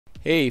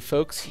Hey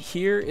folks,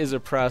 here is a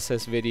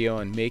process video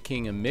on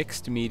making a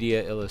mixed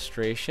media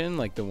illustration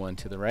like the one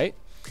to the right.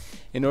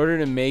 In order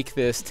to make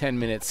this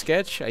 10-minute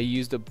sketch, I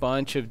used a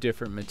bunch of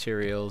different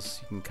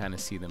materials. You can kind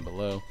of see them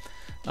below.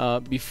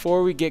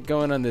 Before we get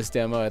going on this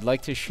demo, I'd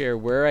like to share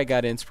where I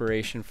got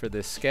inspiration for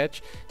this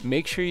sketch.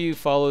 Make sure you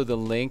follow the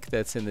link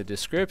that's in the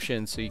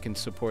description so you can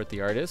support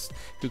the artist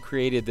who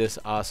created this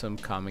awesome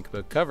comic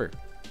book cover.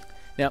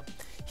 Now,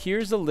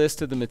 here's a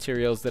list of the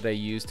materials that I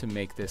used to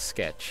make this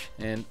sketch.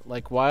 And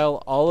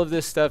while all of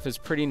this stuff is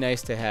pretty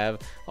nice to have,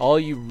 all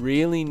you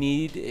really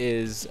need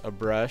is a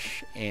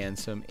brush and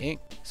some ink.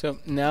 So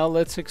now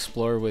let's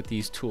explore what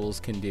these tools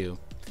can do.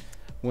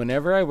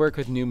 Whenever I work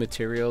with new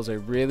materials, I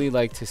really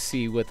like to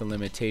see what the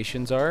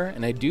limitations are,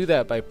 and I do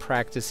that by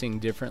practicing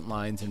different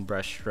lines and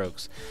brush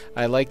strokes.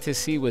 I like to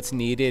see what's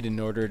needed in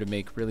order to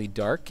make really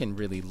dark and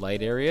really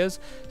light areas.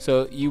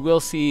 So you will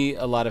see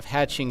a lot of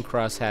hatching,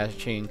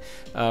 cross-hatching,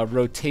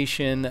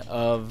 rotation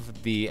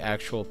of the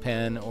actual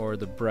pen or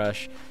the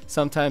brush.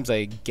 Sometimes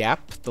I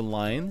gap the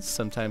lines,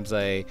 sometimes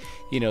I,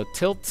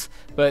 tilt,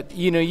 but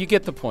you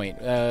get the point.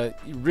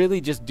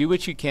 Really just do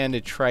what you can to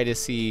try to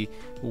see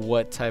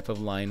what type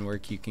of line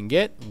work you can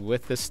get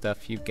with the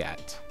stuff you've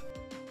got.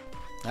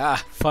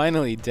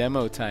 Finally,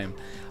 demo time.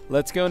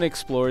 Let's go and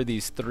explore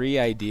these 3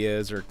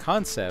 ideas or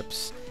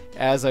concepts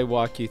as I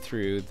walk you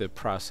through the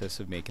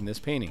process of making this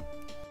painting.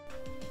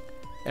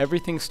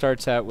 Everything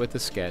starts out with a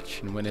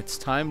sketch, and when it's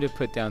time to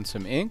put down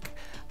some ink,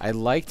 I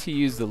like to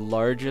use the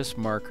largest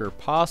marker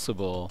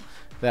possible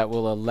that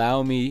will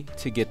allow me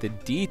to get the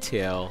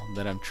detail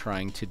that I'm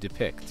trying to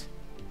depict.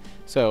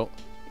 So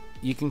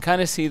you can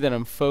kind of see that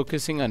I'm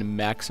focusing on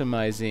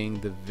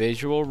maximizing the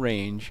visual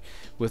range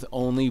with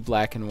only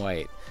black and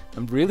white.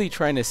 I'm really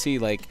trying to see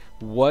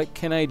what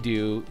can I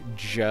do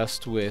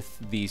just with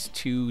these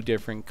 2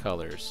 different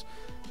colors,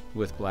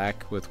 with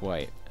black, with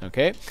white.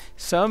 Okay,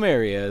 some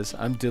areas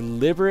I'm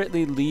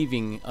deliberately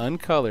leaving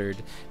uncolored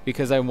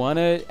because I want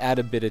to add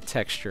a bit of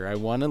texture. I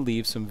want to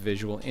leave some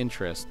visual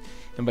interest,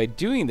 and by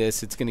doing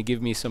this, it's going to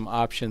give me some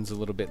options a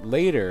little bit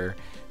later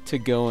to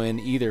go and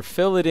either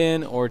fill it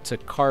in or to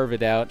carve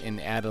it out and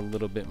add a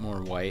little bit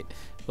more white.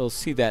 We'll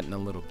see that in a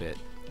little bit.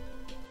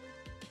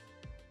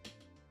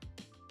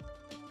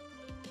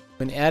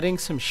 When adding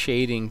some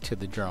shading to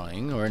the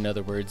drawing, or in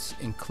other words,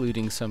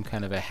 including some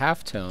kind of a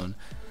halftone,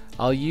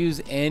 I'll use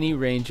any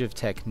range of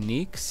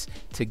techniques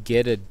to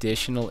get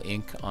additional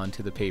ink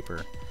onto the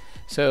paper.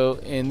 So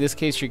in this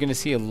case, you're going to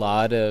see a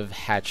lot of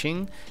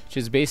hatching, which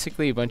is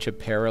basically a bunch of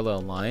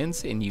parallel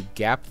lines, and you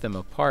gap them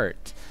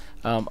apart.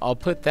 I'll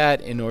put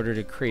that in order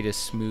to create a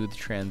smooth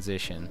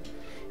transition.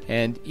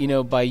 And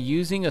by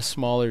using a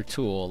smaller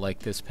tool like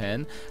this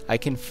pen, I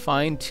can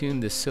fine-tune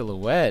the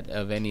silhouette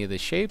of any of the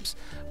shapes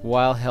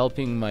while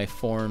helping my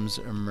forms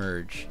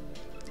emerge.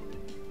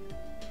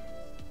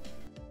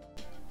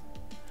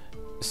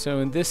 So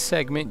in this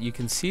segment, you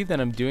can see that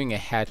I'm doing a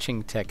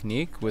hatching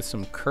technique with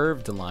some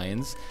curved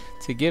lines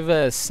to give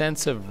a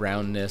sense of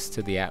roundness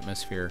to the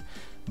atmosphere.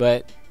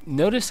 But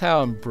notice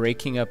how I'm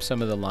breaking up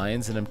some of the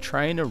lines and I'm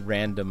trying to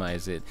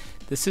randomize it.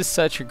 This is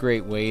such a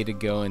great way to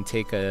go and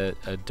take a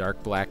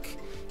dark black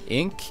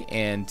ink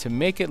and to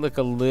make it look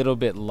a little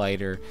bit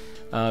lighter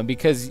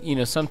because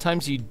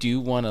sometimes you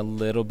do want a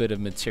little bit of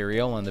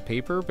material on the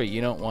paper, but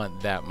you don't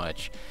want that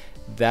much.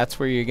 That's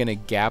where you're going to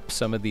gap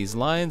some of these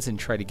lines and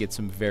try to get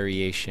some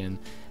variation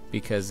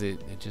because it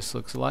just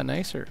looks a lot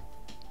nicer.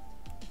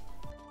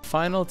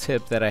 Final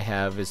tip that I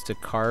have is to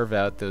carve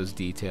out those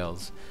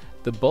details.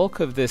 The bulk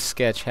of this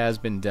sketch has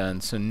been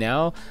done, so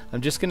now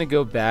I'm just going to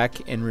go back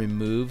and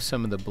remove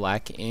some of the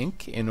black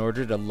ink in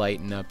order to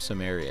lighten up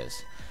some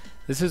areas.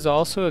 This is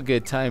also a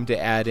good time to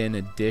add in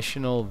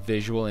additional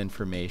visual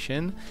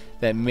information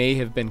that may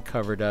have been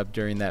covered up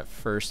during that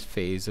first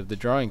phase of the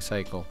drawing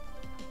cycle.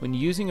 When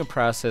using a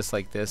process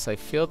like this, I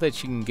feel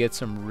that you can get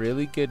some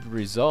really good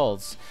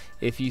results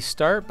if you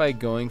start by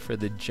going for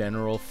the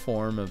general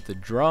form of the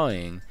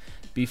drawing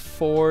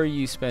before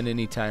you spend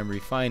any time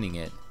refining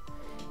it.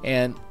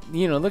 And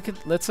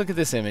let's look at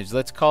this image.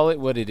 Let's call it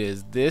what it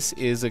is. This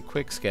is a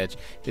quick sketch.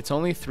 It's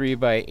only 3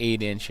 by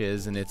 8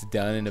 inches and it's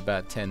done in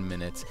about 10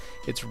 minutes.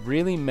 It's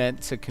really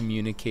meant to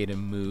communicate a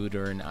mood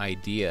or an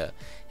idea.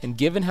 And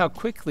given how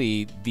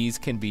quickly these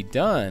can be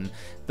done,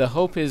 the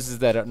hope is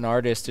that an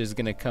artist is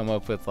going to come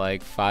up with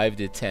 5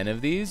 to 10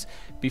 of these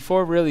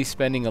before really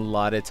spending a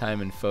lot of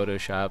time in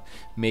Photoshop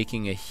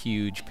making a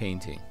huge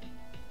painting.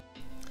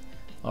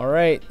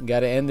 Alright,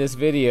 gotta end this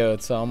video.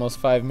 It's almost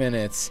 5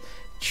 minutes.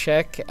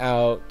 Check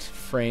out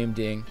Framed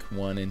Ink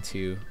 1 and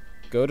 2.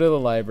 Go to the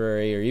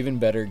library, or even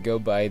better, go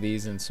buy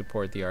these and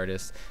support the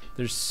artist.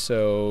 They're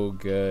so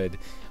good.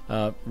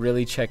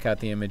 Really check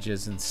out the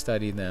images and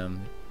study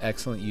them.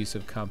 Excellent use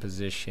of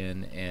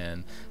composition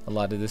and a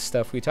lot of this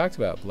stuff we talked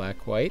about,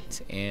 black,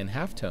 white, and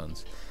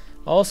halftones.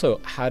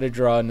 Also, how to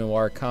draw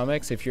noir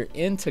comics. If you're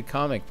into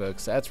comic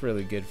books, that's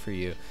really good for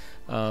you.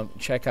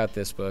 Check out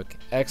this book.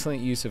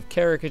 Excellent use of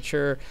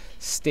caricature,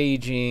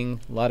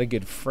 staging, a lot of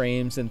good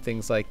frames and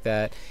things like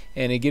that,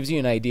 and it gives you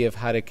an idea of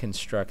how to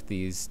construct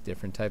these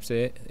different types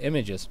of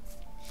images.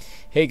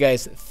 Hey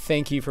guys,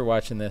 thank you for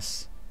watching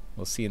this.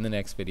 We'll see you in the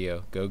next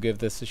video. Go give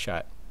this a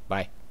shot.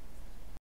 Bye.